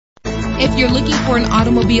If you're looking for an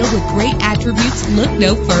automobile with great attributes, look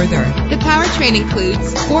no further. The powertrain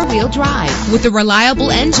includes four-wheel drive with a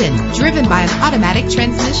reliable engine driven by an automatic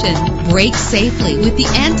transmission. Brake safely with the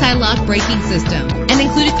anti-lock braking system. An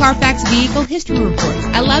included Carfax Vehicle History Report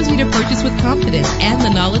allows you to purchase with confidence and the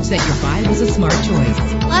knowledge that your buy was a smart choice.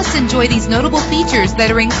 Plus, enjoy these notable features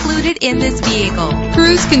that are included in this vehicle: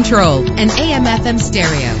 cruise control, an AM/FM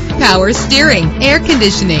stereo, power steering, air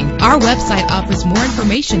conditioning. Our website offers more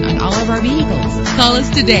information on all of our vehicles. Call us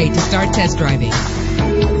today to start test driving.